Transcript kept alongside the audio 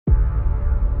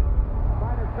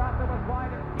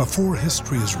Before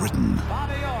history is written,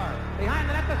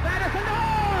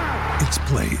 it's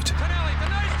played.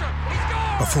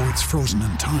 Before it's frozen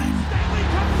in time,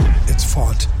 it's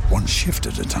fought one shift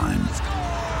at a time.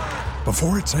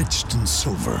 Before it's etched in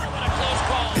silver,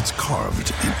 it's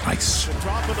carved in ice.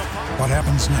 What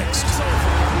happens next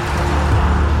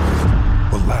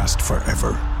will last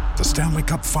forever. The Stanley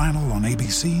Cup Final on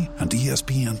ABC and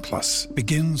ESPN Plus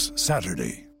begins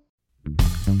Saturday.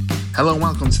 Hello and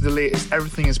welcome to the latest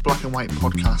Everything is Black and White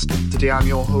podcast. Today I'm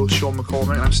your host Sean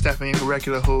McCormick and I'm stepping in for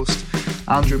regular host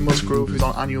Andrew Musgrove, who's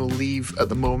on annual leave at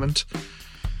the moment.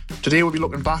 Today we'll be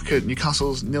looking back at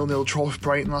Newcastle's 0-0 draw with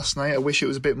Brighton last night. I wish it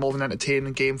was a bit more of an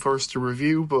entertaining game for us to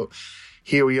review, but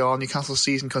here we are. Newcastle's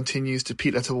season continues to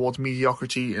peter towards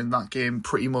mediocrity, and that game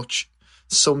pretty much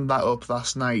summed that up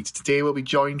last night. Today we'll be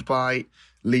joined by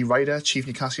Lee Ryder, Chief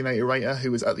Newcastle United writer,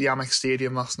 who was at the Amex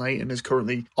Stadium last night and is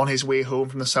currently on his way home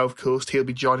from the South Coast. He'll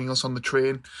be joining us on the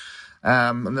train.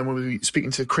 And then we'll be speaking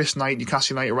to Chris Knight,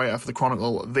 Newcastle United writer for the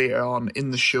Chronicle, later on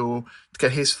in the show to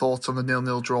get his thoughts on the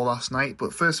 0-0 draw last night.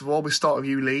 But first of all, we start with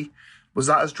you, Lee. Was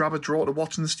that as drab a draw to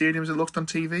watch in the stadium as it looked on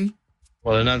TV?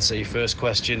 Well, in answer to your first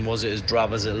question, was it as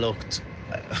drab as it looked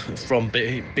from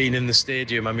being in the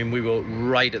stadium? I mean, we were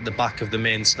right at the back of the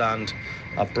main stand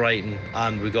at Brighton,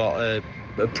 and we got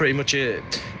pretty much a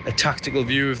tactical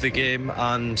view of the game.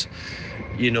 And,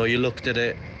 you know, you looked at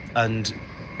it and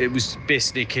it was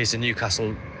basically a case of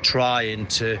Newcastle trying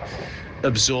to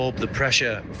absorb the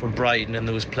pressure from Brighton, and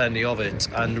there was plenty of it.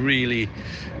 And really,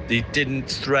 they didn't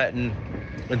threaten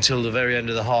until the very end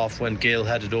of the half when Gale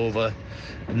headed over.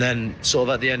 And then sort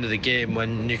of at the end of the game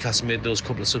when Newcastle made those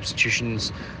couple of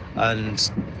substitutions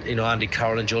and, you know, Andy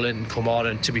Carroll and Joelinton come on,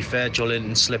 and to be fair,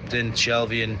 Joelinton slipped in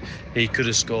Shelvey and he could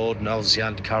have scored, and obviously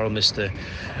Andy Carroll missed a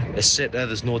sitter,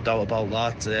 there's no doubt about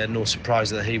that. No surprise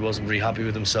that he wasn't very happy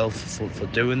with himself for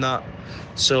doing that.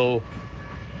 So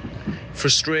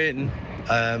frustrating.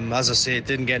 As I say, it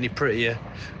didn't get any prettier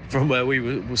from where we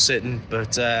were sitting,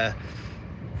 but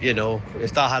you know,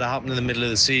 if that had happened in the middle of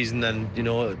the season, then, you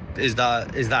know, is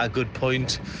that a good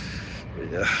point?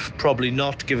 Probably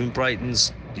not, given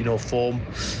Brighton's, you know, form.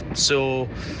 So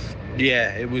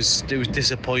yeah, it was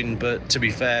disappointing, but to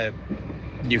be fair,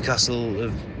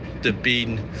 Newcastle they've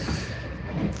been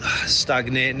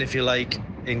stagnating, if you like,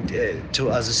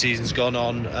 as the season's gone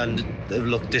on, and they've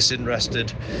looked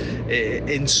disinterested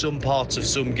in some parts of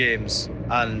some games,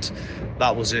 and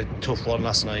that was a tough one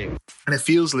last night. And it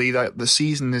feels, Lee, that the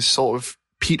season is sort of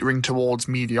petering towards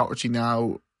mediocrity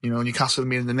now. You know, Newcastle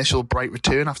made an initial bright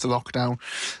return after lockdown.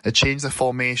 They changed their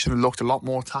formation and looked a lot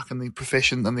more attackingly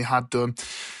proficient than they had done.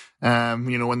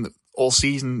 You know, when all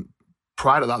season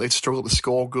prior to that, they'd struggled to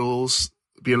score goals,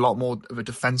 be a lot more of a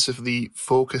defensively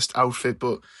focused outfit,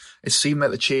 but it seemed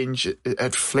like the change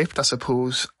had flipped, I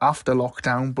suppose, after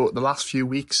lockdown. But the last few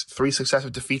weeks, 3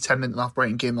 successive defeats heading into that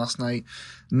Brighton game last night,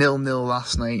 0-0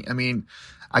 last night. I mean,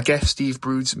 I guess Steve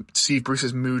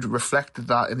Bruce's mood reflected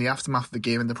that in the aftermath of the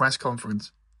game in the press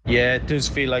conference. Yeah, it does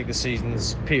feel like the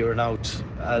season's petering out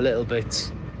a little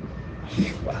bit.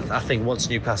 I think once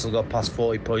Newcastle got past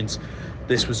 40 points,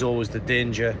 this was always the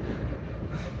danger.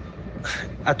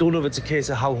 I don't know if it's a case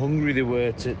of how hungry they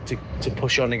were to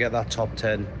push on and get that top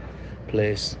 10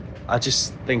 place. I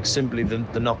just think simply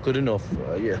they're not good enough.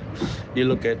 You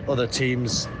look at other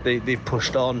teams, they've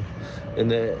pushed on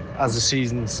as the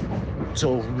season's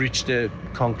sort of reached a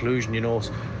conclusion. You know,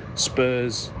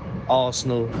 Spurs,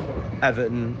 Arsenal,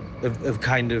 Everton have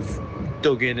kind of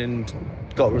dug in and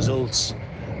got results.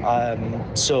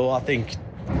 So I think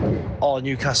are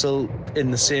Newcastle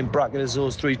in the same bracket as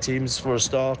those 3 teams for a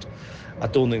start? I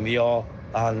don't think they are.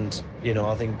 And, you know,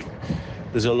 I think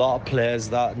there's a lot of players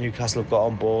that Newcastle have got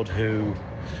on board who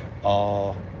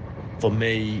are, for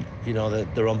me, you know,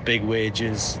 they're on big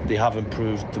wages. They have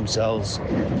improved themselves.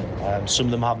 Some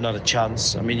of them haven't had a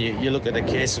chance. I mean, you look at the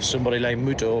case of somebody like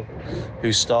Muto,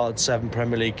 who started 7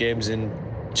 Premier League games in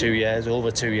 2 years, over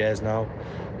 2 years now,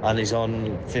 and he's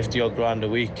on 50-odd grand a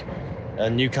week.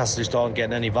 And Newcastle just aren't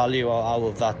getting any value out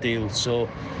of that deal. So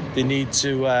they need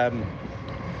to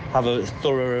have a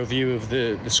thorough review of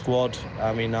the squad.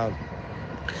 I mean,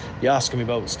 you're asking me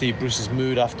about Steve Bruce's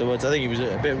mood afterwards. I think he was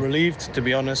a bit relieved, to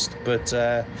be honest, but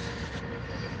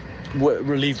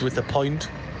relieved with the point.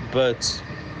 But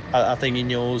I think he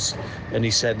knows, and he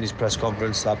said in his press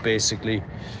conference that basically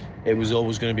it was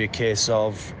always going to be a case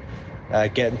of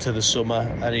getting to the summer,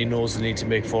 and he knows they need to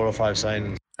make 4 or 5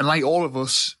 signings. And like all of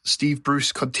us, Steve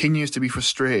Bruce continues to be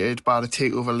frustrated by the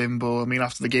takeover limbo. I mean,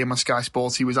 after the game on Sky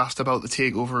Sports, he was asked about the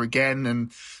takeover again,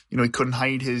 and, you know, he couldn't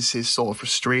hide his sort of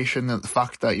frustration at the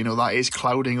fact that, you know, that is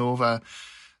clouding over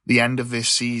the end of this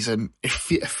season, it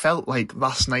felt like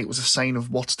last night was a sign of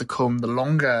what's to come. The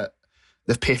longer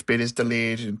the PIF bid is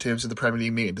delayed in terms of the Premier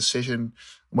League making a decision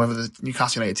whether the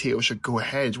Newcastle United takeover should go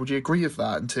ahead, would you agree with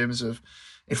that in terms of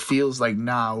it feels like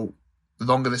now, the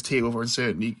longer this takeover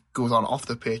uncertainty goes on off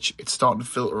the pitch, it's starting to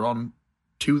filter on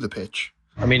to the pitch?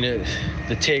 I mean,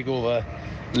 the takeover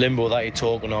limbo that you're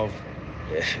talking of,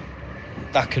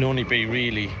 that can only be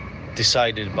really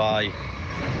decided by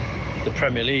the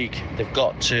Premier League. They've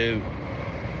got to,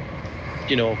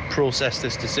 process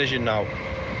this decision now,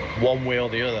 one way or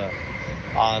the other.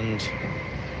 And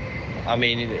I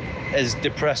mean, as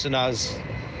depressing as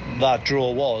that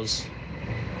draw was,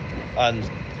 and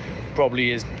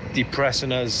probably as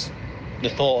depressing as the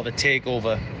thought of a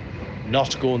takeover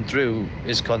not going through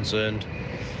is concerned,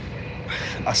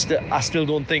 I still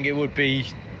don't think it would be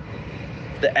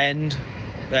the end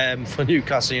for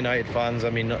Newcastle United fans. I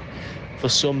mean, for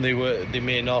some they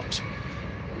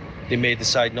may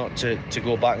decide not to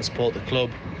go back and support the club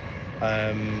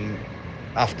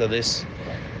after this,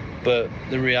 but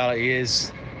the reality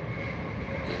is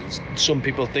some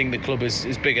people think the club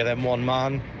is bigger than one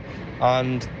man,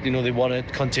 and they want to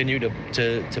continue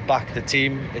to back the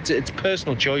team. It's a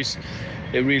personal choice,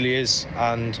 it really is,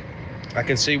 and I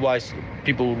can see why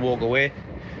people would walk away.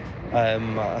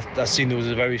 I've seen there was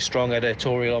a very strong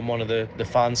editorial on one of the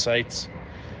fan sites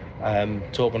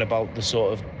talking about the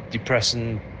sort of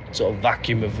depressing sort of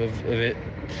vacuum of it,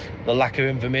 the lack of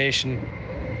information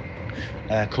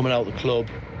coming out of the club.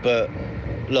 But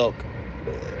look,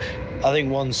 I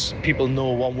think once people know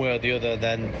one way or the other,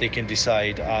 then they can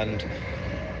decide. And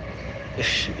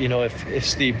if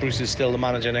Steve Bruce is still the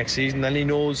manager next season, then he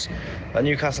knows that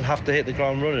Newcastle have to hit the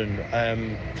ground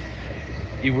running.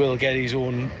 He will get his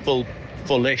own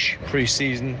full-ish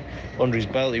pre-season under his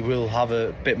belt. He will have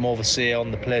a bit more of a say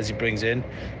on the players he brings in.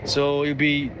 So he'll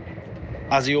be,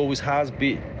 as he always has,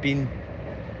 been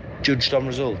judged on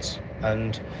results.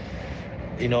 And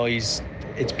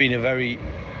it's been a very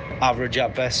average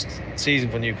at best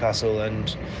season for Newcastle,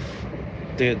 and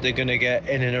they're going to get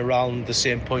in and around the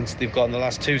same points they've got in the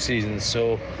last two seasons.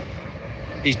 So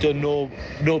he's done no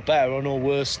better or no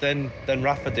worse than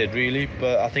Rafa did, really.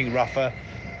 But I think Rafa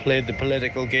played the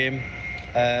political game.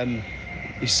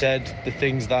 He said the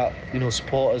things that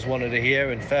supporters wanted to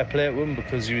hear, and fair play to him,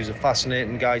 because he was a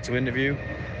fascinating guy to interview.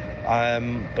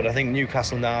 But I think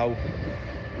Newcastle now,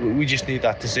 we just need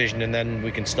that decision, and then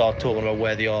we can start talking about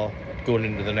where they are going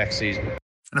into the next season.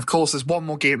 And of course, there's one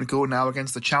more game to go now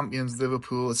against the champions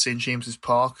Liverpool at St James's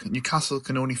Park. Newcastle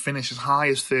can only finish as high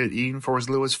as 13th or as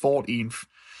low as 14th.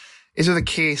 Is it the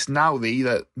case now, Lee,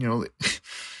 that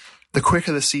the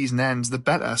quicker the season ends, the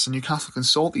better, so Newcastle can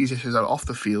sort these issues out off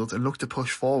the field and look to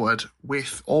push forward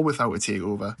with or without a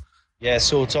takeover? Yeah,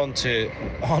 so it's on to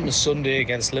Sunday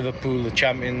against Liverpool, the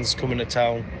champions, coming to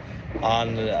town,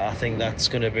 and I think that's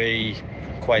going to be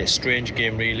quite a strange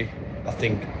game, really. I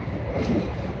think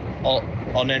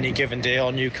on any given day,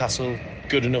 are Newcastle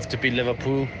good enough to beat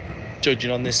Liverpool?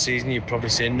 Judging on this season, you'd probably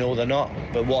say no, they're not.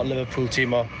 But what Liverpool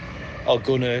team are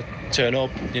going to turn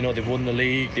up? They've won the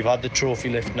league, they've had the trophy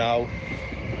lift now.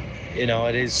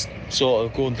 It is sort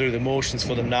of going through the motions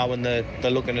for them now, and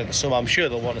they're looking at the summer. I'm sure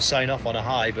they'll want to sign off on a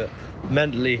high, but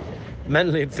mentally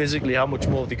and physically, how much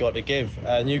more have they got to give?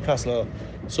 Newcastle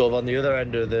are sort of on the other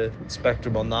end of the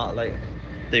spectrum on that. Like,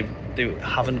 they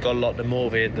haven't got a lot to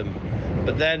motivate them.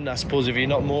 But then I suppose if you're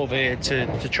not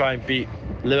motivated to try and beat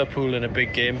Liverpool in a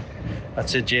big game at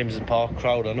St James's Park,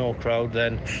 crowd or no crowd,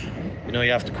 then you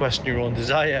have to question your own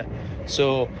desire.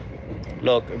 So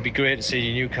look, it'd be great to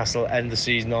see Newcastle end the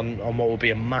season on what will be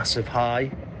a massive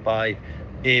high by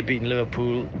A, beating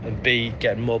Liverpool, and B,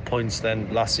 getting more points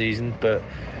than last season. But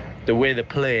the way they're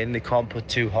playing, they can't put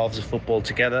two halves of football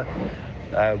together.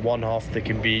 One half they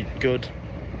can be good,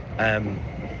 and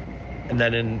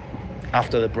then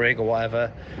after the break or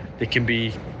whatever, they can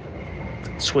be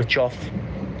switch off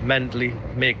mentally,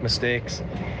 make mistakes.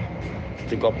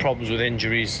 They've got problems with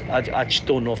injuries. I just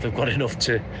don't know if they've got enough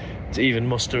to even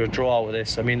muster a draw out of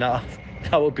this. I mean, that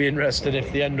would be interesting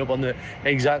if they end up on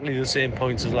exactly the same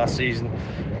points as last season.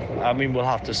 I mean, we'll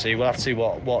have to see. We'll have to see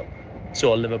what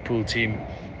sort of Liverpool team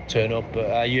turn up.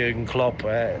 But Jurgen Klopp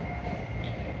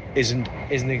isn't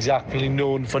exactly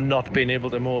known for not being able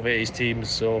to motivate his teams.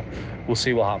 So we'll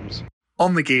see what happens.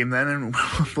 On the game then, and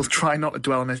we'll try not to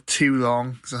dwell on it too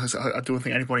long, because I don't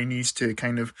think anybody needs to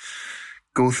kind of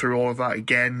go through all of that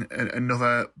again.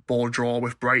 Another ball draw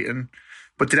with Brighton.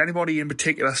 But did anybody in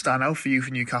particular stand out for you for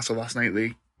Newcastle last night,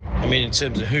 Lee? I mean, in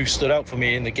terms of who stood out for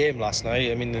me in the game last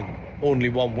night, I mean, the only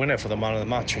one winner for the man of the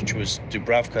match, which was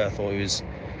Dubravka. I thought he was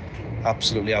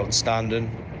absolutely outstanding.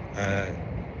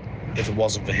 if it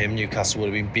wasn't for him, Newcastle would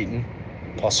have been beaten,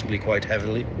 possibly quite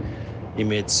heavily. He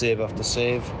made save after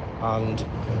save, and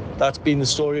that's been the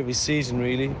story of his season,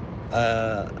 really.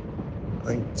 I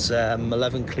think it's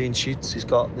 11 clean sheets he's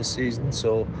got this season,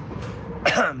 so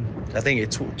I think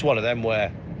it's one of them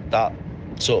where that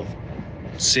sort of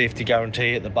safety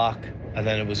guarantee at the back, and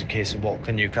then it was a case of what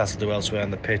can Newcastle do elsewhere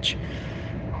on the pitch.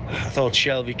 I thought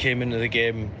Shelvey came into the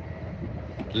game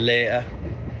later,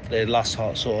 the last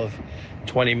sort of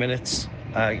 20 minutes.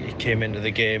 He came into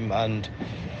the game and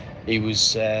he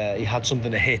had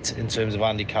something to hit in terms of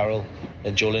Andy Carroll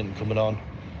and Joelinton coming on.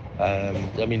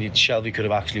 I mean, Shelvey could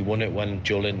have actually won it when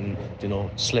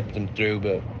Joelinton, slipped him through,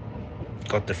 but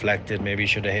got deflected. Maybe he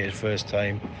should have hit it first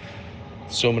time.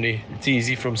 It's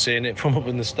easy from saying it from up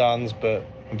in the stands, but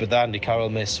the Andy Carroll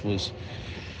miss was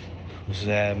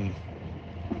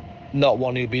not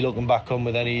one he'll be looking back on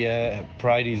with any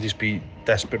pride. He'll just be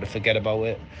desperate to forget about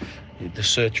it. The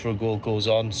search for a goal goes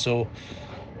on. So,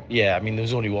 yeah, I mean, there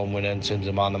was only one winner in terms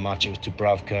of man of the match. It was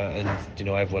Dubravka, and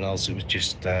everyone else. It was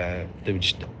just they were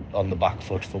just on the back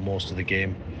foot for most of the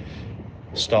game.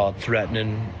 Started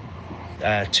threatening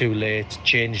too late,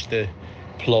 changed the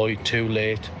ploy too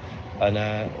late, and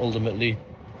ultimately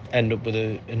end up with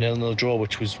a 0-0 draw,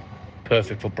 which was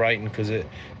perfect for Brighton because it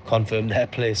confirmed their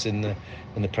place in the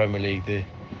Premier League. The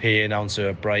PA announcer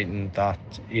at Brighton, that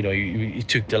he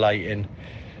took delight in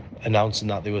announcing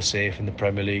that they were safe in the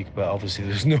Premier League, but obviously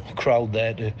there's no crowd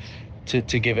there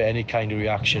to give it any kind of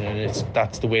reaction, and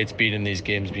that's the way it's been in these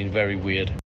games, been very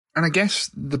weird. And I guess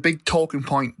the big talking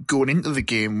point going into the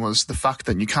game was the fact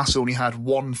that Newcastle only had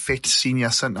one fit senior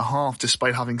centre-half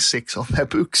despite having 6 on their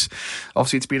books.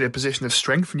 Obviously, it's been a position of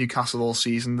strength for Newcastle all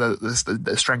season,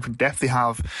 the strength and depth they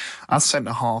have as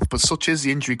centre-half. But such is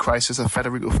the injury crisis that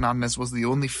Federico Fernandez was the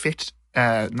only fit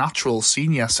natural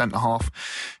senior centre-half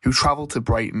who travelled to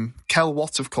Brighton. Kel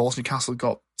Watts, of course, Newcastle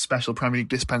got special Premier League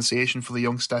dispensation for the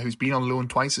youngster who's been on loan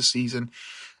twice this season.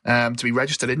 To be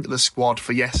registered into the squad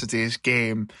for yesterday's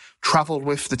game, travelled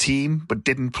with the team but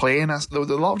didn't play, and there was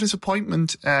a lot of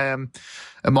disappointment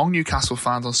among Newcastle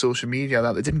fans on social media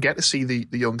that they didn't get to see the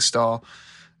young star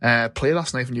play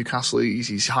last night for Newcastle.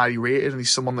 He's highly rated and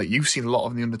he's someone that you've seen a lot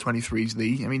of in the under-23s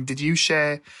league. I mean, did you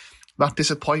share that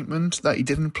disappointment that he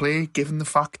didn't play, given the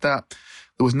fact that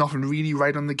there was nothing really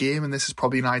right on the game, and this is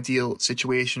probably an ideal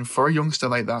situation for a youngster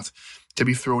like that to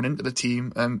be thrown into the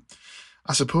team?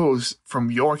 I suppose,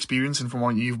 from your experience and from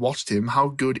what you've watched him, how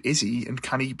good is he and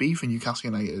can he be for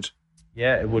Newcastle United?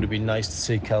 Yeah, it would have been nice to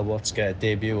see Kel Watts get a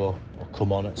debut or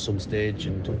come on at some stage,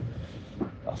 and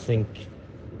I think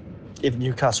if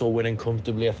Newcastle were winning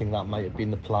comfortably, I think that might have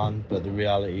been the plan, but the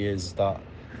reality is that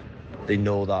they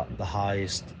know that the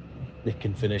highest they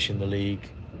can finish in the league,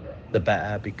 the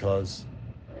better, because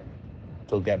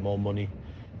they'll get more money.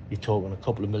 You're talking a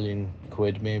couple of £1 million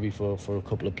maybe for a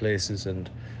couple of places, and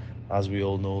as we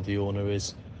all know, the owner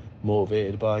is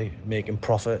motivated by making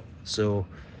profit. So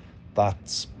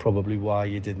that's probably why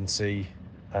you didn't see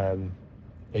a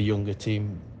younger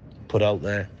team put out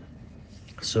there.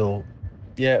 So,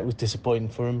 yeah, it was disappointing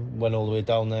for him. Went all the way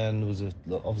down there, and there was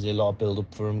obviously a lot of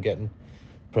build-up for him getting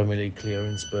Premier League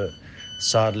clearance, but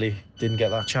sadly didn't get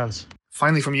that chance.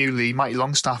 Finally from you, Lee, Matty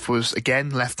Longstaff was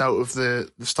again left out of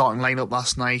the starting lineup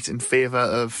last night in favour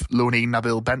of loanee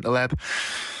Nabil Bentaleb.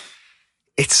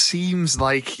 It seems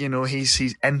like,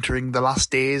 he's entering the last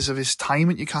days of his time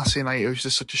at Newcastle United. It was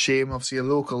just such a shame. Obviously, a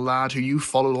local lad who you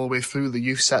followed all the way through the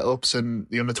youth setups and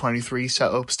the under-23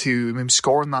 setups, to him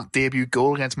scoring that debut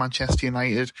goal against Manchester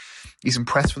United. He's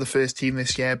impressed with the first team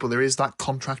this year, but there is that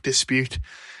contract dispute.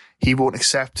 He won't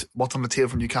accept what's on the table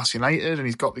from Newcastle United, and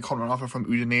he's got the contract offer from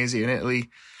Udinese in Italy.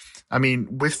 I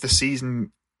mean, with the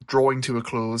season drawing to a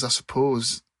close, I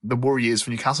suppose the worry is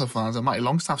for Newcastle fans that Matty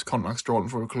Longstaff's contract's drawing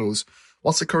for a close.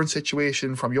 What's the current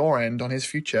situation from your end on his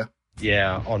future?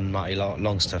 Yeah, on Matty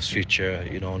Longstaff's future,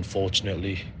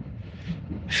 unfortunately,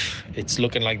 it's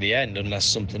looking like the end unless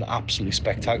something absolutely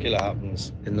spectacular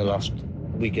happens in the last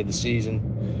week of the season.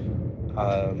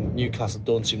 Newcastle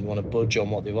don't seem to want to budge on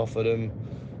what they've offered him.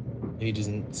 He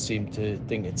doesn't seem to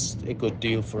think it's a good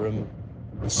deal for him.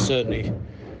 There certainly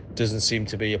doesn't seem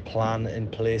to be a plan in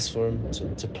place for him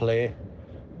to play.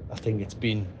 I think it's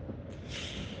been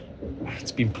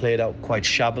played out quite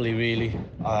shabbily, really,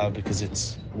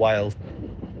 because while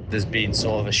there's been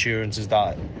sort of assurances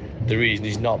that the reason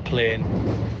he's not playing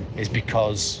is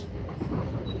because,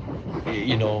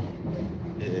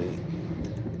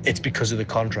 it's because of the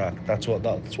contract. That's what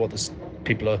the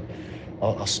people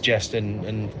are suggesting,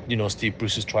 and Steve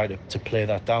Bruce has tried to play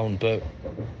that down. But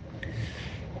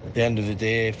at the end of the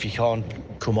day, if you can't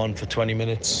come on for 20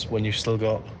 minutes when you've still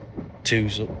got two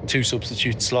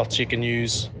substitute slots you can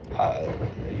use.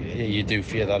 You do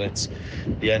fear that it's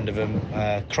the end of him.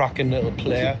 Cracking little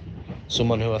player,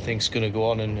 someone who I think is going to go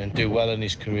on and do well in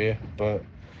his career, but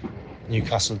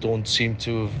Newcastle don't seem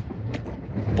to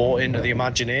have bought into the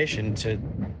imagination to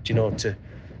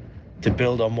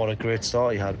build on what a great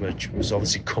start he had, which was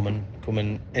obviously coming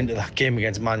into that game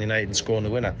against Man United and scoring the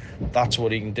winner. That's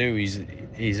what he can do.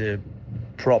 He's a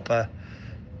proper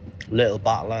little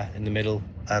battler in the middle,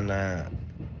 and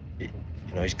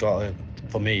he's got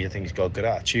for me, I think he's got a good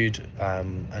attitude,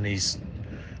 and he's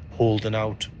holding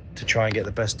out to try and get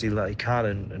the best deal that he can,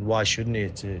 and why shouldn't he?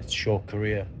 It's a short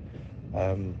career.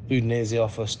 Udinese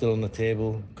offer still on the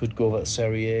table, could go over to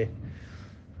Serie A,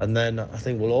 and then I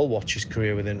think we'll all watch his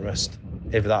career with interest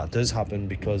if that does happen,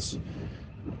 because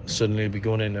suddenly he'll be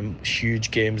going into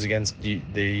huge games against the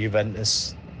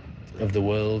Juventus of the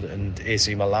world and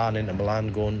AC Milan, Inter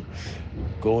Milan,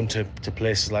 going to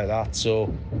places like that.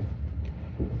 So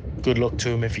good luck to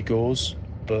him if he goes,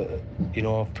 but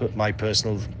my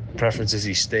personal preference is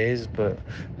he stays, but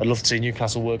I'd love to see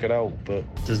Newcastle work it out, but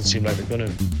it doesn't seem like they're going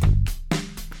to.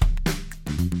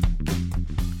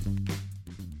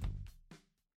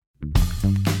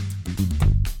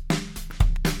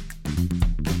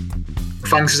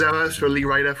 Thanks as ever for Lee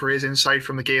Ryder for his insight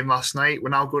from the game last night. We're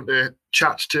now going to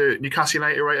chat to Newcastle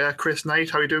United writer Chris Knight.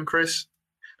 How are you doing, Chris?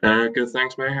 Good,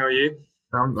 thanks, mate. How are you?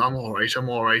 I'm all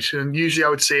right. And usually I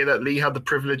would say that Lee had the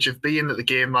privilege of being at the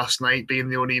game last night, being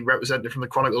the only representative from the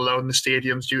Chronicle allowed in the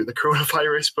stadiums due to the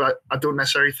coronavirus, but I don't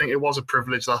necessarily think it was a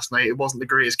privilege last night. It wasn't the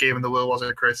greatest game in the world, was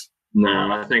it, Chris?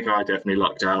 No, I think I definitely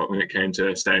lucked out when it came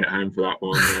to staying at home for that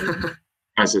one.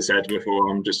 As I said before,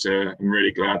 I'm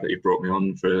really glad that you brought me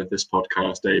on for this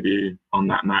podcast debut on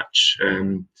that match,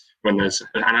 when there's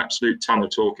an absolute ton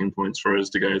of talking points for us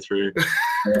to go through.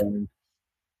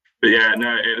 But yeah,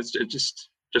 no, it's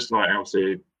just like,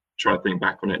 obviously try to think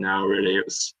back on it now, really.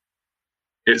 It's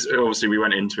obviously we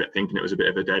went into it thinking it was a bit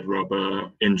of a dead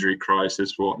rubber, injury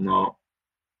crisis, whatnot.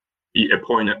 A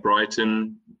point at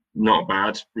Brighton, not a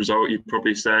bad result, you'd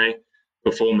probably say.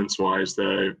 Performance-wise,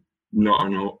 though, not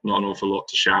an awful lot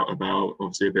to shout about.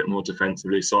 Obviously a bit more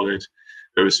defensively solid.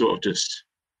 But we're sort of just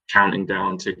counting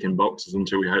down, ticking boxes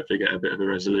until we hopefully get a bit of a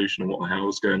resolution on what the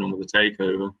hell's going on with the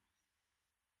takeover.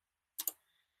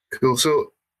 Cool.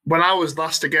 So when I was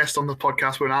last a guest on the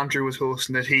podcast, when Andrew was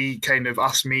hosting it, he kind of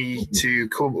asked me to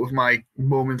come up with my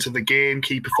moments of the game,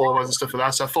 key performers and stuff like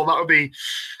that. So I thought that would be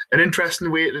an interesting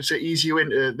way to ease you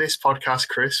into this podcast,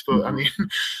 Chris. But I mean,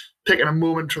 picking a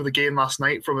moment from the game last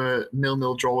night from a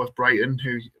 0-0 draw with Brighton,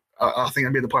 who I think I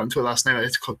made the point on Twitter last night that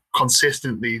it's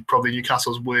consistently probably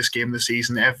Newcastle's worst game of the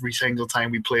season every single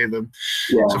time we play them.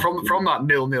 Yeah. So from that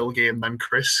 0-0 game then,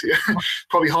 Chris,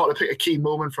 probably hard to pick a key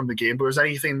moment from the game, but was there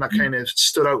anything that kind of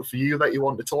stood out for you that you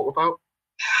want to talk about?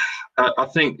 I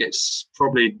think it's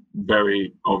probably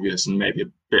very obvious and maybe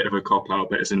a bit of a cop-out,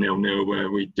 but it's a 0-0 where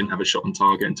we didn't have a shot on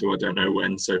target until I don't know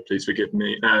when, so please forgive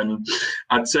me.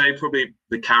 I'd say probably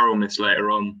the Carroll miss later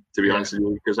on, to be honest with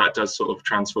you, because that does sort of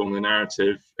transform the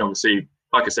narrative. Obviously,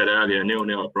 like I said earlier,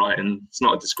 0-0 at Brighton, it's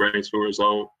not a disgraceful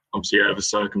result. Obviously, over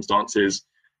circumstances,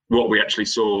 what we actually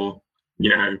saw,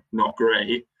 not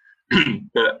great.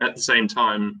 But at the same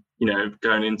time,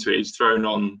 going into it, he's thrown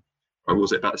on, what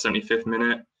was it, about the 75th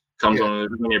minute? Comes on,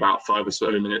 only about 5 or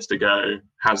so minutes to go,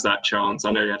 has that chance.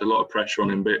 I know he had a lot of pressure on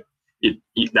him, but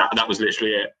that was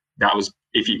literally it. That was,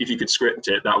 if you could script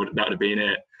it, that would have been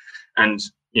it. And,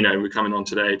 we're coming on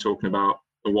today talking about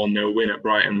a 1-0 win at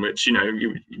Brighton, which,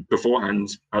 beforehand,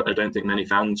 I don't think many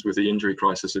fans with the injury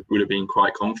crisis would have been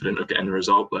quite confident of getting a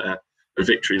result there, a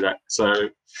victory there. So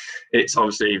it's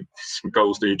obviously,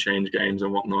 goals do change games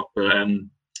and whatnot, but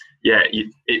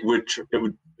it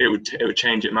would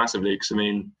change it massively, because, I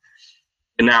mean,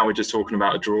 and now we're just talking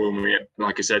about a draw, and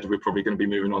like I said, we're probably going to be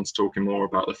moving on to talking more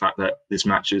about the fact that this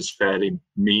match is fairly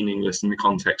meaningless in the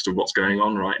context of what's going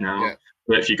on right now. Yeah.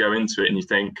 But if you go into it and you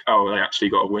think, oh, they actually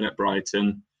got a win at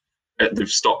Brighton, they've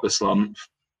stopped the slump.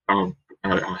 I'm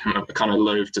kind of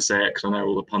loath to say it because I know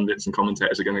all the pundits and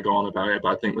commentators are going to go on about it,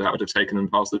 but I think that would have taken them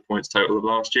past the points total of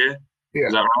last year. Yeah.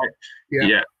 Is that right?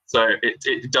 Yeah. So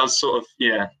it does sort of,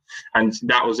 and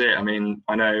that was it. I mean,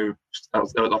 I know, I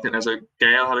think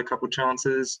Gale had a couple of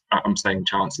chances. I'm saying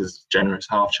chances, generous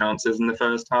half chances in the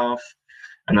first half.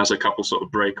 And there's a couple sort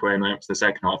of breakaway moments in the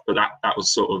second half, but that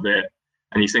was sort of it.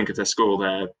 And you think of their score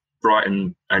there,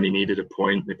 Brighton only needed a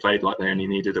point. They played like they only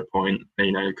needed a point.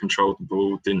 They, controlled the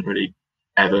ball, didn't really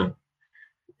ever,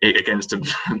 against a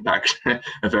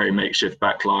very makeshift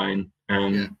back line.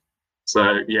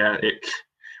 So,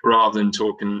 rather than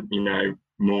talking,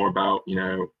 more about,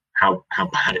 how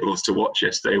bad it was to watch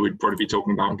yesterday, we'd probably be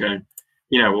talking about going,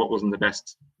 what wasn't the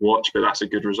best watch, but that's a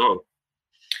good result.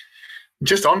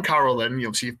 Just on Carroll, then,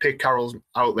 obviously you've picked Carroll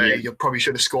out there. You probably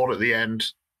should have scored at the end.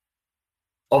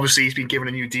 Obviously, he's been given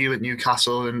a new deal at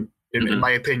Newcastle, and in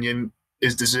my opinion,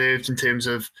 is deserved in terms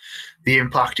of the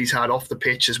impact he's had off the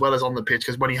pitch as well as on the pitch.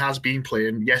 Because when he has been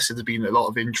playing, yes, there's been a lot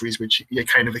of injuries, which you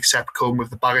kind of accept come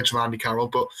with the baggage of Andy Carroll.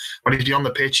 But when he's been on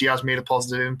the pitch, he has made a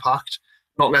positive impact.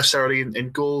 Not necessarily in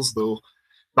goals, though.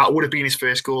 That would have been his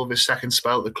first goal of his second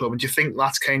spell at the club. And do you think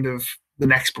that's kind of the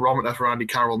next barometer for Andy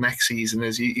Carroll next season,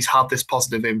 is he's had this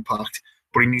positive impact,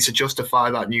 but he needs to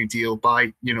justify that new deal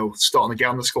by, starting to get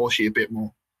on the score sheet a bit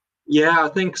more? Yeah, I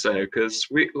think so, because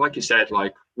like you said,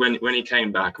 like when he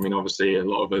came back, I mean, obviously a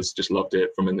lot of us just loved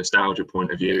it from a nostalgia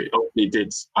point of view. It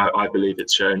did. I believe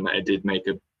it's shown that it did make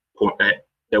a point.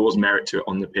 There was merit to it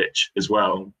on the pitch as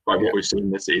well, by what we've seen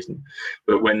this season.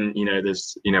 But when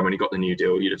when he got the new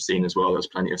deal, you'd have seen as well, there's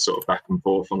plenty of sort of back and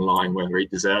forth online whether he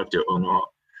deserved it or not.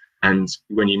 And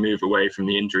when you move away from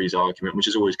the injuries argument, which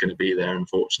is always going to be there,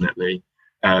 unfortunately,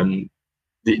 the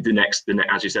next,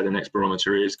 as you said, the next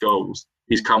barometer is goals.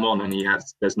 He's come on and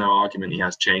there's no argument, he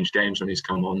has changed games when he's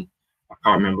come on. I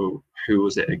can't remember who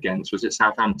was it against. Was it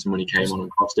Southampton when he came on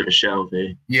and cost it for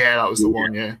Shelby? Yeah, that was the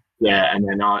one, yeah. Yeah, and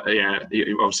then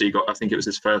obviously he got, I think it was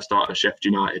his first start at Sheffield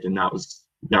United, and that was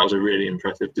a really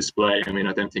impressive display. I mean,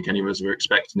 I don't think any of us were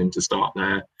expecting him to start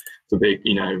there. It's a big,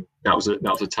 that was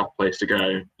a tough place to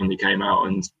go, and he came out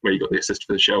and where he got the assist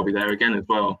for the Shelby there again as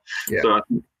well. Yeah. So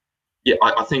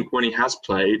I think when he has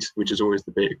played, which is always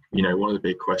the big, one of the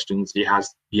big questions, he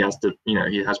has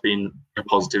been a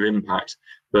positive impact.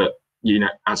 But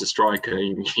as a striker,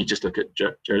 you just look at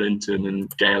Joe Linton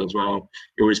and Gale as well.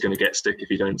 You're always going to get stick if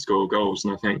you don't score goals.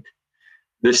 And I think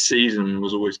this season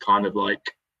was always kind of like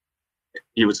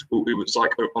it was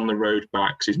like on the road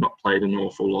back, because he's not played an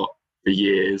awful lot for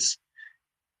years.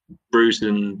 Bruce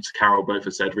and Carroll both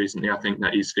have said recently, I think,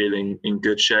 that he's feeling in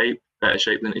good shape, better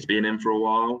shape than he's been in for a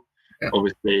while. Yeah.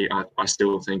 Obviously, I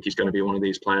still think he's going to be one of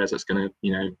these players that's going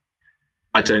to,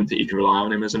 I don't think you can rely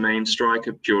on him as a main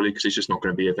striker purely because he's just not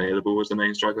going to be available as the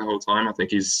main striker the whole time. I think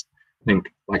he's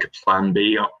like a plan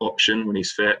B option when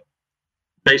he's fit.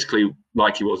 Basically,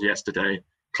 like he was yesterday,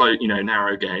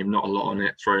 narrow game, not a lot on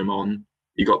it, throw him on.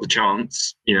 You got the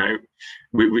chance, we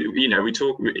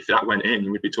talk, if that went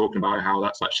in, we'd be talking about how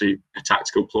that's actually a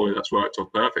tactical ploy that's worked off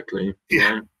perfectly.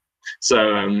 Yeah.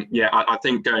 So, I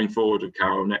think going forward with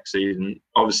Carroll next season,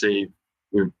 obviously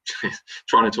we're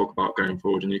trying to talk about going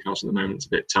forward in Newcastle at the moment. It's a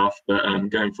bit tough, but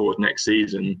going forward next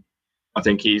season, I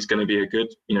think he's going to be a good,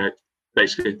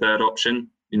 basically a third option.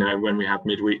 When we have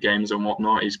midweek games and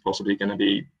whatnot, he's possibly going to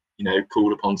be,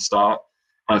 called upon to start.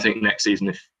 And I think next season,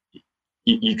 if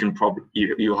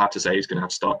you'll have to say he's going to have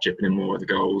to start chipping in more of the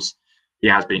goals. He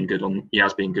has been good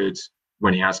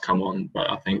when he has come on, but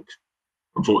I think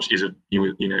unfortunately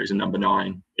he's a number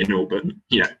 9 in all, but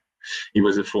he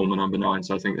was a former number 9,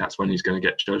 so I think that's when he's going to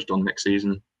get judged on next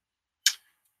season.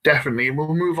 Definitely. And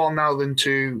we'll move on now then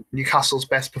to Newcastle's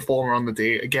best performer on the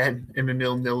day, again in a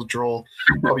 0-0 draw.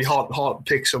 Probably hard to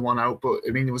pick someone out, but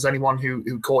I mean, was anyone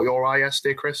who caught your eye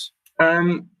yesterday, Chris?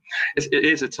 It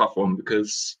is a tough one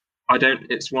because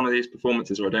it's one of these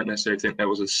performances where I don't necessarily think there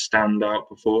was a standout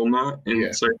performer,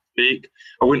 so to speak.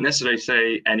 I wouldn't necessarily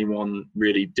say anyone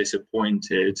really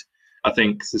disappointed. I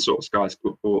think the sort of Sky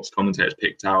Sports commentators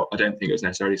picked out, I don't think it was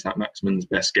necessarily Saint-Maximin's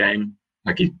best game.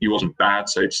 Like he wasn't bad,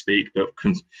 so to speak, but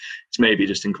it's maybe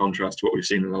just in contrast to what we've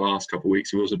seen in the last couple of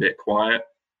weeks. He was a bit quiet.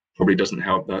 Probably doesn't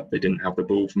help that they didn't have the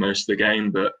ball for most of the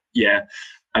game. But yeah,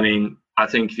 I mean, I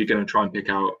think if you're going to try and pick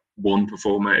out one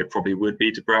performer, it probably would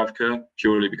be Dubravka,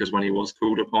 purely because when he was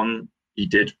called upon, he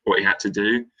did what he had to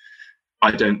do.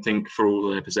 I don't think for all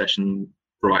their possession,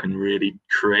 Brighton really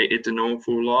created an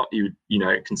awful lot.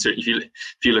 Consider if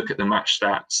you look at the match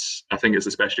stats, I think it's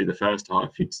especially the first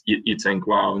half. You'd think,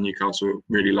 wow, Newcastle were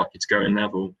really lucky to go in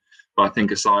level. But I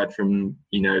think aside from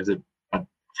I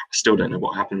still don't know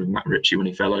what happened with Matt Ritchie when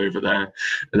he fell over there.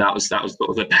 That was sort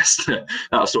of the best. That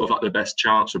was sort of like the best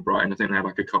chance for Brighton. I think they had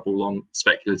like a couple long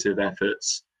speculative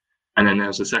efforts, and then there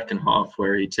was the second half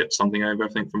where he tipped something over, I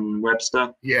think, from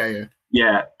Webster.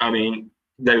 Yeah. I mean,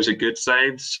 those are good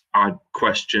saves. I'd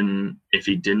question if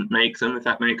he didn't make them, if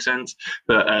that makes sense.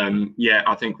 But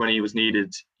I think when he was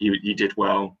needed, he did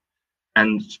well.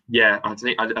 And I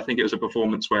think it was a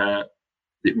performance where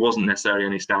it wasn't necessarily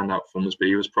any standout performance, but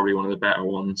he was probably one of the better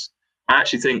ones. I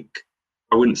actually think,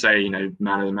 I wouldn't say,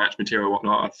 man of the match material or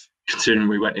whatnot. Considering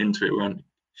we went into it, we weren't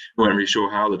really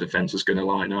sure how the defence was going to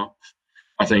line up.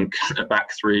 I think a back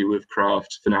three with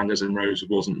Kraft, Fernandes and Rose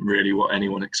wasn't really what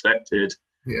anyone expected.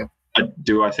 Yeah.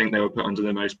 I think they were put under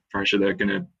the most pressure they're going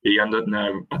to be under?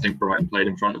 No, I think Brighton played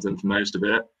in front of them for most of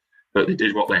it, but they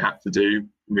did what they had to do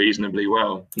reasonably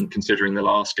well. And considering the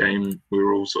last game, we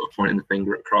were all sort of pointing the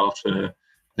finger at Kraft for,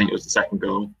 I think it was the second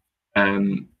goal.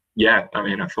 Yeah, I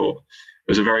mean, I thought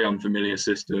it was a very unfamiliar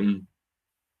system,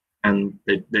 and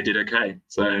they did okay.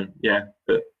 So yeah,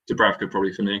 but Dubravka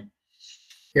probably for me.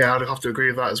 Yeah, I'd have to agree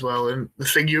with that as well. And the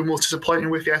thing you were most disappointed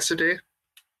with yesterday?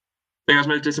 Thing I was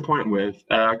most disappointed with,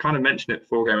 I kind of mentioned it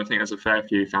before game. I think there's a fair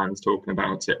few fans talking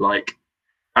about it. Like,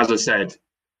 as I said,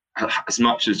 as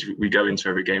much as we go into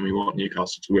every game, we want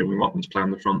Newcastle to win. We want them to play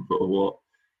on the front foot or what.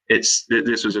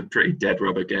 This was a pretty dead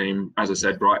rubber game. As I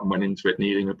said, Brighton went into it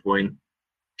needing a point,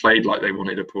 played like they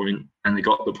wanted a point, and they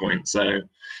got the point. So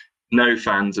no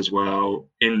fans as well,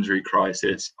 injury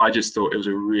crisis. I just thought it was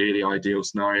a really ideal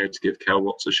scenario to give Kel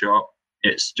Watts a shot.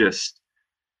 It's just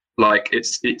like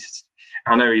it's.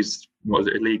 I know he's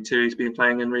League Two he's been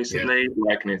playing in recently. Yeah.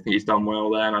 Like, and I think he's done well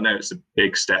there. And I know it's a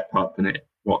big step up and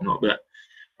whatnot, but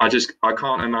I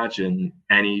can't imagine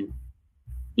any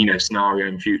scenario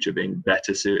in future being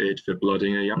better suited for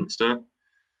blooding a youngster.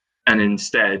 And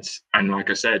instead, and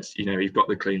like I said, he's got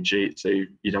the clean sheet, so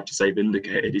you'd have to say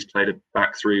vindicated. He's played a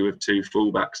back three with two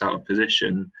fullbacks out of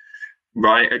position.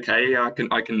 Right? Okay, I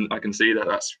can see that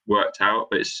that's worked out.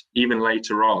 But it's even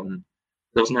later on,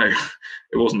 it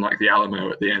wasn't like the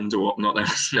Alamo at the end or whatnot.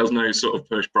 There was no sort of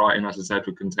push. Brighton, as I said,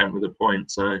 were content with a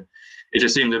point. So it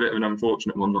just seemed a bit of an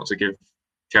unfortunate one not to give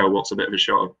Kel Watts a bit of a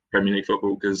shot at Premier League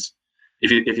football, because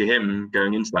if you're him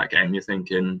going into that game, you're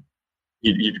thinking.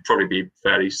 You'd probably be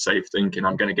fairly safe thinking,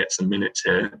 I'm going to get some minutes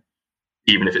here,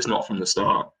 even if it's not from the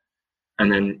start.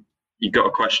 And then you've got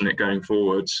to question it going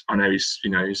forwards. I know he's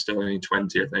still only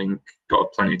 20, I think,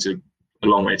 got a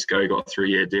long way to go, got a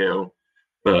 3-year deal.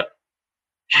 But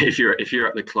if you're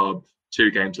at the club,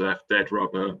 2 games left, dead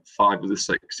rubber, 5 of the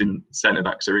 6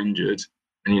 centre-backs are injured,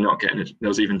 and you're not getting it. There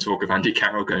was even talk of Andy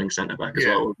Carroll going centre-back as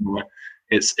well.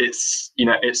 It's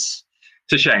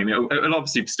a shame. It'll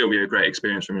obviously still be a great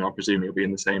experience for him. I presume he'll be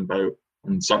in the same boat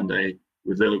on Sunday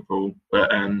with Liverpool.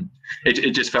 But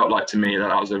it just felt like to me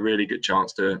that was a really good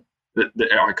chance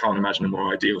I can't imagine a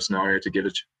more ideal scenario to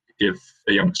give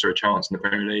a youngster a chance in the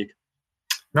Premier League.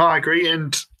 No, I agree,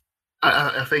 and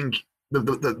I think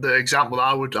the example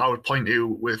I would point to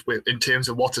with in terms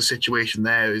of what's the situation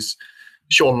there is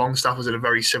Sean Longstaff was in a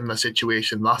very similar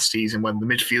situation last season when the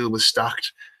midfield was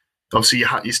stacked. Obviously,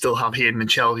 you still have Hayden and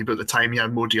Chelsea, but at the time you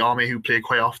had Mo Diarmi, who played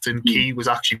quite often. Key was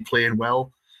actually playing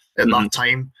well at that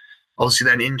time. Obviously,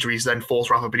 then injuries then forced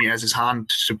Rafa Benitez's hand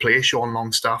to play Sean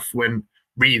Longstaff when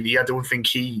really I don't think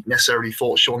he necessarily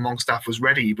thought Sean Longstaff was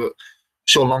ready, but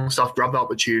Sean Longstaff grabbed the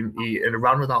opportunity and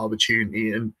ran with that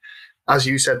opportunity. And as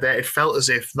you said there, it felt as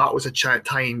if that was a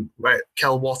time where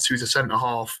Kel Watts, who's a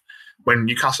centre-half, when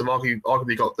Newcastle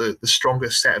arguably got the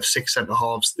strongest set of 6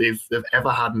 centre-halves they've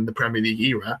ever had in the Premier League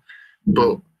era.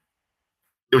 But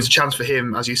it was a chance for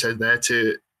him, as you said there,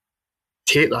 to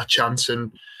take that chance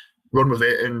and run with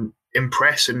it and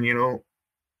impress. And, I don't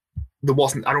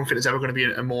think there's ever going to be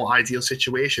a more ideal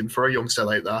situation for a youngster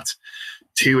like that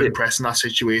to impress in that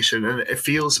situation. And it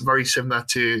feels very similar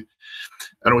to,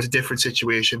 I know it's a different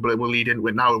situation, but it will lead into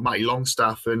it now with Matty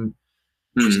Longstaff and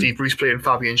Steve Bruce playing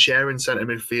Fabian Schär in centre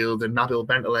midfield and Nabil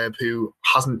Bentaleb, who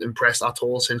hasn't impressed at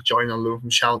all since joining on loan from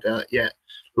Schalke, yet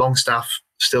Longstaff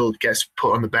still gets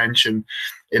put on the bench and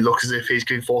it looks as if he's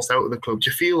getting forced out of the club. Do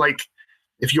you feel like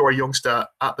if you're a youngster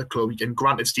at the club, and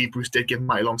granted Steve Bruce did give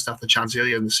Matty Longstaff the chance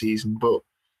earlier in the season, but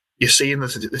you're seeing the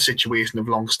situation of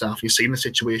Longstaff, you're seeing the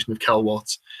situation of Kel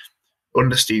Watts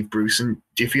under Steve Bruce, and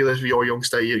do you feel as if you're a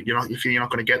youngster, you feel you're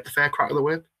not going to get the fair crack of the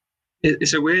whip?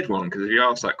 It's a weird one, because if you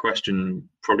asked that question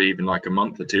probably even like a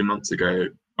month or 2 months ago,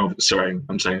 I'm saying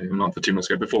a month or 2 months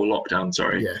ago, before lockdown,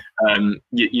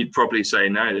 you'd probably say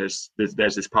no, there's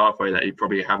this pathway that you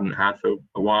probably haven't had for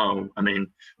a while. I mean,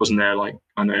 wasn't there, like,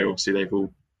 I know obviously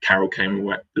Carroll came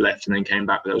and left and then came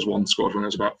back, but there was one squad when there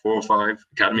was about 4 or 5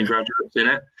 academy graduates in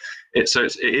it.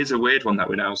 It is a weird one that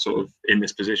we're now sort of in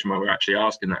this position where we're actually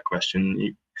asking that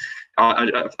question.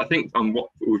 I think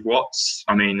with Watts,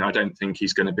 I mean, I don't think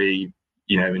he's going to be,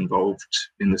 involved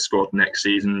in the squad next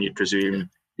season. You'd presume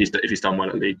if he's done well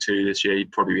at League Two this year,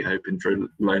 he'd probably be hoping for a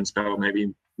loan spell,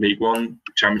 maybe League One,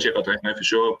 Championship. I don't know for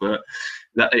sure, but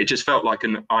it just felt like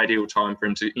an ideal time for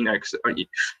him to, because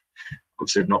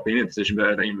obviously I've not been in a position,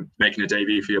 but making a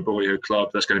debut for your boyhood club,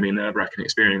 that's going to be a nerve-wracking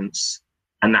experience.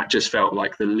 And that just felt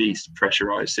like the least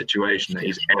pressurised situation that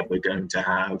he's ever going to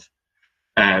have.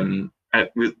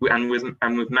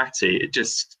 With Matty,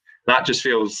 that just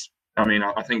feels. I mean,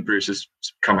 I think Bruce has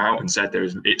come out and said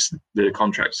the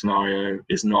contract scenario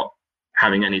is not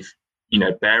having any,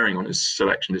 bearing on his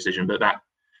selection decision. But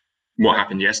what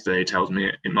happened yesterday tells me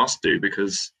it must do,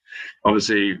 because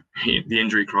obviously the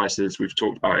injury crisis, we've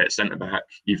talked about it at centre-back.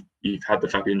 You've had the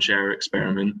Fabian Schär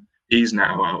experiment. He's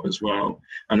now out as well.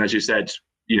 And as you said,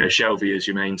 Shelvey is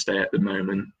your mainstay at the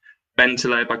moment.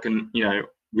 Bentaleb, I can,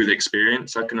 with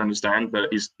experience, I can understand, but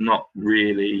he's not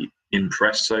really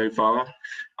impressed so far.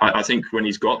 I think when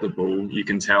he's got the ball, you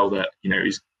can tell that,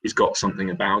 he's got something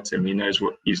about him. He knows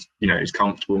what he's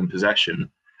comfortable in possession.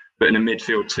 But in a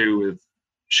midfield two with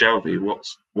Shelvey,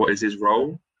 what is his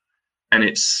role? And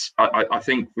I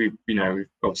think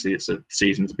obviously it's a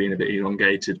season's been a bit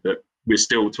elongated, but we're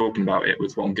still talking about it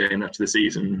with one game after the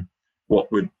season. What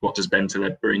does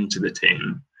Bentaleb bring to the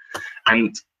team?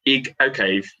 And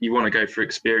if you want to go for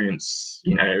experience,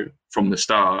 from the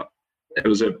start, it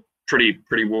was a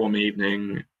pretty warm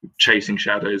evening, chasing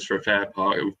shadows for a fair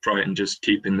part with Brighton just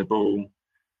keeping the ball.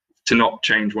 To not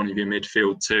change one of your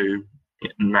midfield two,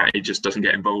 and Matty just doesn't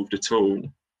get involved at all.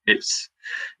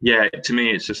 To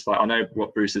me, it's just like, I know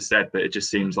what Bruce has said, but it just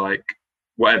seems like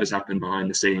whatever's happened behind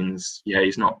the scenes,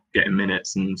 he's not getting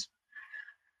minutes, and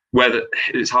whether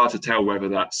it's hard to tell whether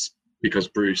that's because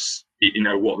Bruce,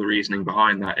 what the reasoning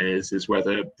behind that is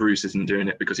whether Bruce isn't doing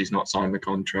it because he's not signed the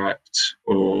contract,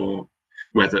 or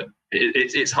whether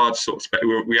it's hard to sort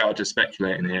of we are just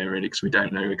speculating here, really, because we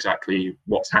don't know exactly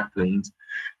what's happened.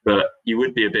 But you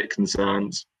would be a bit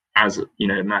concerned, as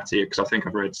Matty, because I think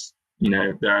I've read,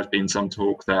 there has been some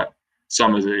talk that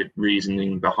some of the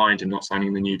reasoning behind him not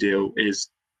signing the new deal is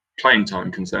playing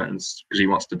time concerns, because he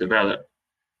wants to develop.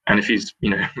 And if he's,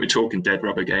 we're talking dead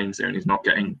rubber games there, and he's not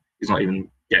even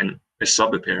getting a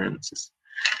sub appearance,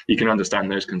 you can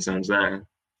understand those concerns there.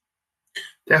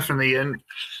 Definitely. And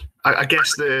I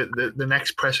guess the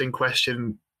next pressing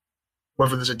question,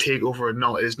 whether there's a takeover or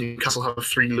not, is Newcastle have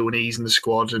 3 loanees in the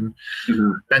squad, and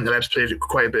Bentaleb's played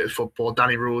quite a bit of football.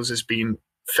 Danny Rose has been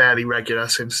fairly regular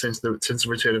since the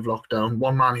return of lockdown.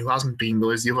 One man who hasn't been,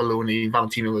 though, is the other loanee,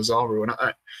 Valentino Lazaro.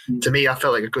 And to me, I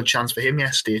felt like a good chance for him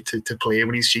yesterday to play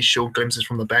when he's showed glimpses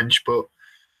from the bench. But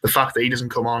the fact that he doesn't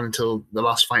come on until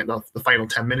the final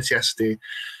 10 minutes yesterday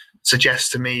suggests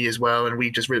to me as well, and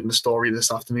we've just written the story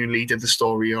this afternoon, Lee did the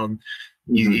story on,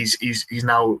 he's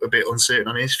now a bit uncertain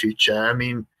on his future. I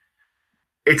mean,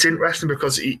 it's interesting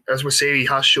because, as we say, he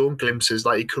has shown glimpses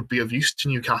that he could be of use to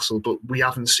Newcastle, but we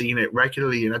haven't seen it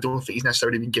regularly, and I don't think he's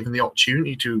necessarily been given the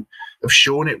opportunity to have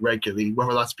shown it regularly,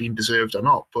 whether that's been deserved or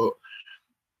not. But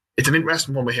it's an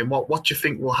interesting one with him. What do you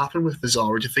think will happen with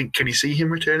Lazaro? Do you think, can you see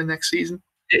him returning next season?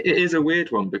 It is a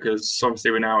weird one, because obviously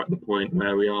we're now at the point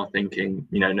where we are thinking,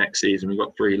 next season we've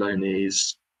got 3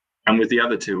 loanees, and with the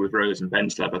other 2, with Rose and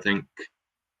Bentaleb, I think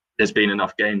there's been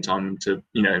enough game time to,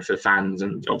 for fans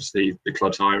and obviously the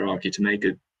club's hierarchy to make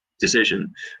a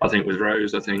decision. I think with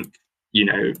Rose, I think,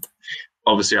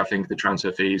 obviously I think the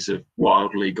transfer fees have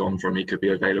wildly gone from he could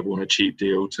be available on a cheap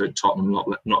deal to Tottenham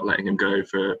not letting him go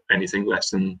for anything less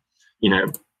than,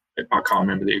 I can't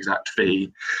remember the exact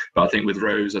fee. But I think with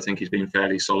Rose, I think he's been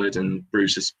fairly solid, and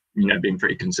Bruce has, been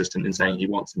pretty consistent in saying he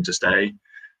wants him to stay.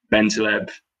 Bentaleb,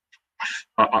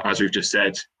 as we've just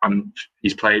said,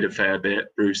 he's played a fair bit.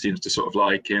 Bruce seems to sort of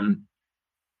like him.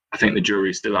 I think the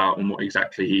jury's still out on what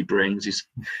exactly he brings.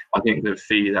 I think the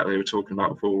fee that they were talking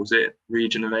about before, was it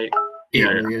region of 8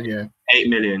 million, yeah. 8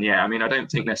 million, yeah. I mean, I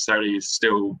don't think necessarily he's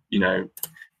still,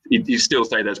 you still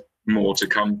say there's more to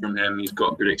come from him. He's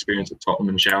got good experience at Tottenham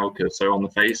and Schalke, so on the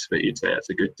face of it, you'd say that's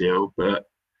a good deal. But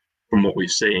from what we've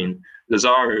seen,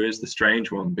 Lazaro is the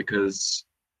strange one, because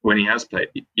when he has played,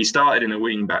 he started in a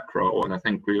wing back role, and I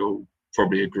think we all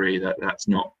probably agree that that's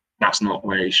not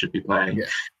where he should be playing. Yeah.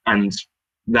 And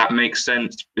that makes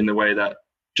sense in the way that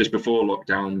just before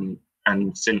lockdown,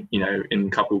 and since, in a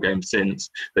couple of games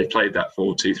since, they played that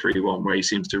 4-2-3-1 where he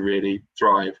seems to really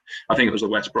thrive. I think it was the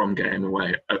West Brom game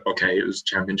where, it was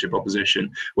championship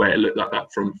opposition, where it looked like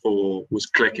that front 4 was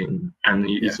clicking, and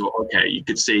you thought, you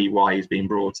could see why he's been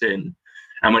brought in.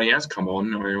 And when he has come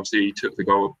on, obviously he took the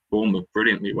goal at Bournemouth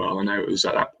brilliantly well. I know it was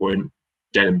at that point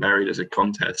dead and buried as a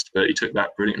contest, but he took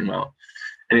that brilliantly well.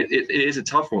 And it is a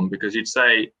tough one, because you'd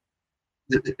say,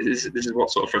 this is what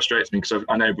sort of frustrates me, because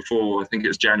I know before, I think it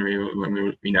was January, when we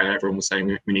were, everyone was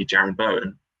saying we need Jarrod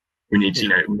Bowen, we need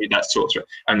we need that sort of,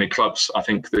 and the clubs, I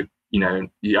think the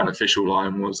unofficial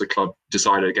line was the club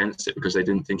decided against it because they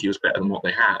didn't think he was better than what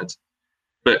they had.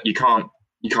 But you can't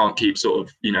keep sort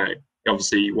of,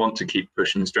 obviously you want to keep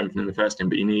pushing and strengthening the first team,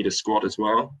 but you need a squad as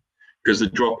well, because the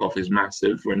drop off is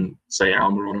massive when, say,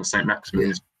 Almiron or St. Maximin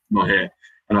is not here.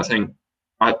 And I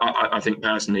think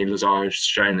personally, Lazaro has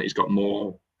shown that he's got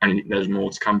more and there's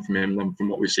more to come from him than from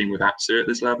what we've seen with Atsu at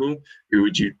this level. Who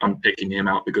would you? I'm picking him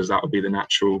out because that would be the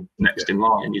natural next in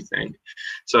line. You think?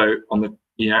 So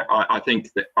I think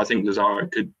Lazaro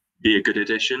could be a good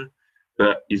addition,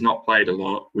 but he's not played a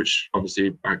lot, which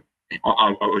obviously I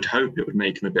would hope it would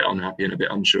make him a bit unhappy and a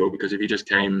bit unsure, because if he just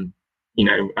came,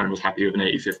 and was happy with an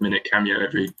 85th minute cameo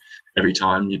every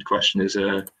time, you'd question his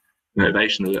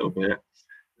motivation a little bit.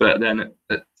 But then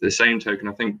at the same token,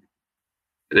 I think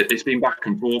it's been back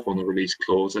and forth on the release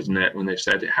clause, hasn't it? When they've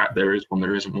said there is one,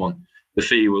 there isn't one. The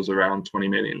fee was around 20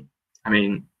 million. I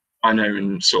mean, I know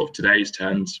in sort of today's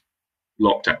terms,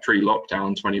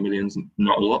 pre-lockdown, 20 million's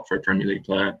not a lot for a Premier League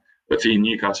player, but for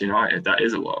Newcastle United, that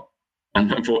is a lot.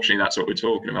 And unfortunately, that's what we're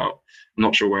talking about. I'm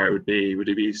not sure where it would be. Would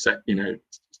it be,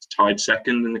 tied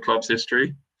second in the club's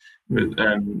history?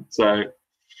 So,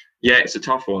 yeah, it's a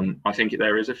tough one. I think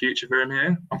there is a future for him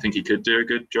here. I think he could do a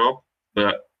good job,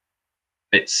 but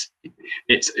it's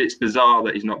bizarre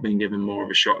that he's not been given more of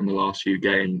a shot in the last few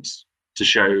games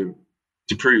to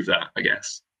prove that, I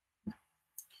guess.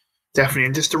 Definitely.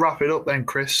 And just to wrap it up then,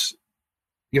 Chris,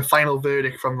 your final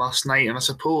verdict from last night, and I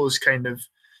suppose kind of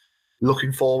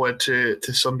looking forward to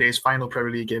Sunday's final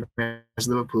Premier League game as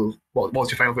Liverpool. What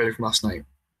was your final verdict from last night?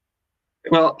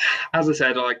 Well, as I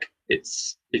said,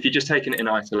 if you're just taking it in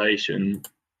isolation,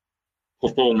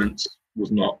 performance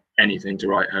was not anything to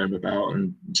write home about,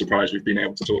 and I'm surprised we've been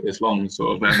able to talk this long.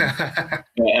 Sort of like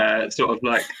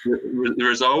the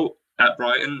result at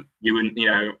Brighton, you wouldn't,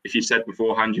 if you said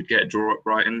beforehand you'd get a draw at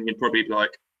Brighton, you'd probably be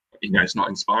like, it's not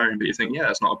inspiring, but you think, yeah,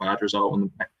 it's not a bad result on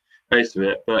the face of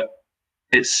it. But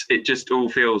it just all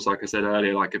feels, like I said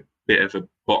earlier, like a bit of a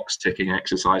box ticking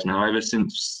exercise now. Ever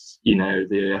since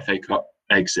the FA Cup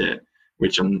exit,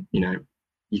 which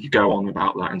you could go on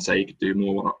about that and say you could do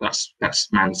more.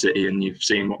 That's Man City, and you've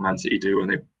seen what Man City do when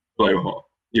they blow hot.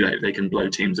 They can blow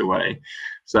teams away.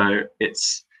 So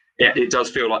it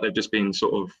does feel like they've just been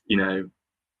sort of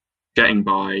getting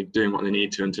by, doing what they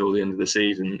need to until the end of the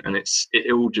season, and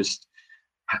it all just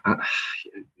a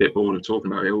bit bored of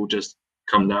talking about it. It all just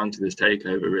come down to this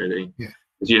takeover, really. Yeah.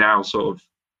 Because now sort of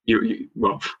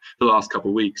for the last couple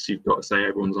of weeks, you've got to say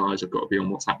everyone's eyes have got to be on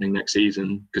what's happening next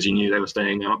season, because you knew they were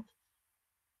staying up.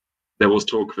 There was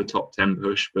talk of a top 10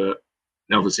 push, but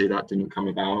obviously that didn't come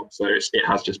about. So it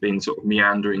has just been sort of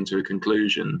meandering to a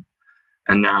conclusion.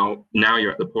 And now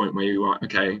you're at the point where you are,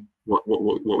 okay, what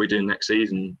are we doing next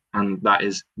season? And that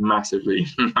is massively,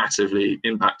 massively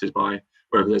impacted by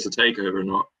whether there's a takeover or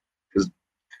not. Because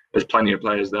there's plenty of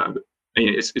players that,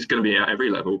 it's going to be at every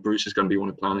level. Bruce is going to be one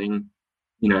of planning.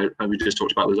 And we just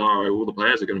talked about Lazaro. All the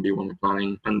players are going to be one of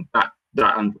planning, and that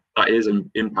is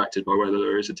impacted by whether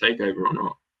there is a takeover or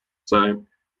not. So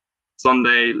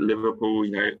Sunday, Liverpool,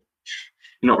 you're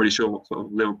not really sure what sort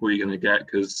of Liverpool you're going to get,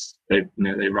 because they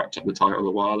wrapped up the title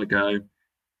a while ago.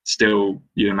 Still,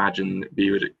 you imagine it'd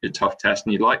be a tough test,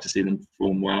 and you'd like to see them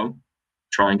perform well,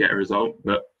 try and get a result.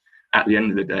 But at the end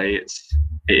of the day, it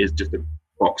is just a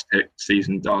box tick,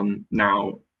 season done.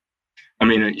 Now, I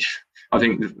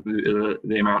think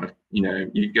the amount of,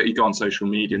 you go on social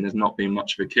media and there's not been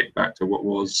much of a kickback to what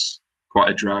was quite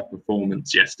a drab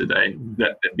performance yesterday,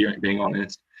 being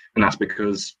honest. And that's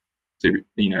because,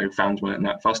 fans weren't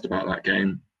that fussed about that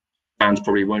game. Fans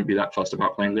probably won't be that fussed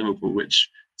about playing Liverpool, which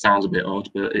sounds a bit odd,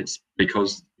 but it's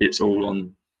because it's all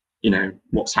on,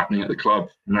 what's happening at the club.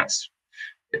 And that's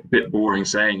a bit boring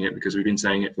saying it, because we've been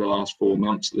saying it for the last 4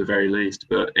 months at the very least,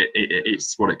 but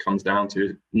it's what it comes down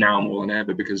to now more than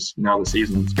ever, because now the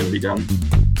season's going to be done.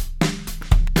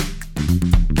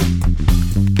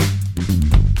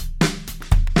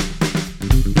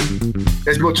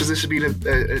 As much as this has been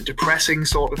a depressing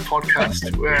sort of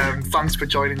podcast, thanks for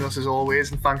joining us as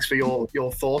always, and thanks for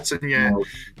your thoughts and your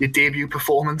debut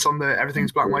performance on the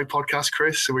Everything's Black and White podcast,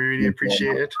 Chris. So we really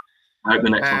appreciate it. I hope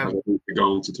the next one has a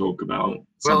goal to talk about.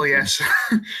 Well, yes,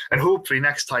 and hopefully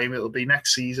next time it'll be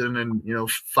next season, and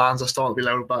fans are starting to be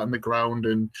loud about in the ground,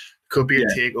 and could be a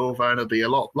takeover, and it'll be a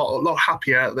lot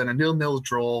happier than a 0-0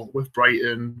 draw with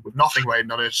Brighton with nothing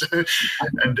writing on it,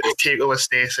 and a takeover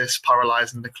stasis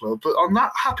paralysing the club. But on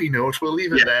that happy note, we'll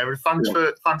leave it there. And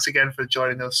thanks again for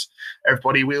joining us,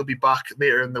 everybody. We'll be back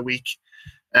later in the week,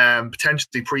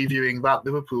 potentially previewing that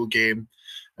Liverpool game.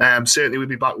 Certainly we'll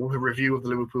be back with a review of the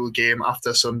Liverpool game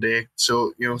after Sunday.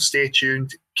 So, stay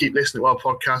tuned, keep listening to our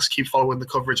podcast, keep following the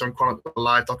coverage on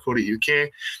chroniclelive.co.uk,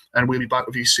 and we'll be back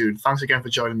with you soon. Thanks again for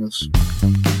joining us.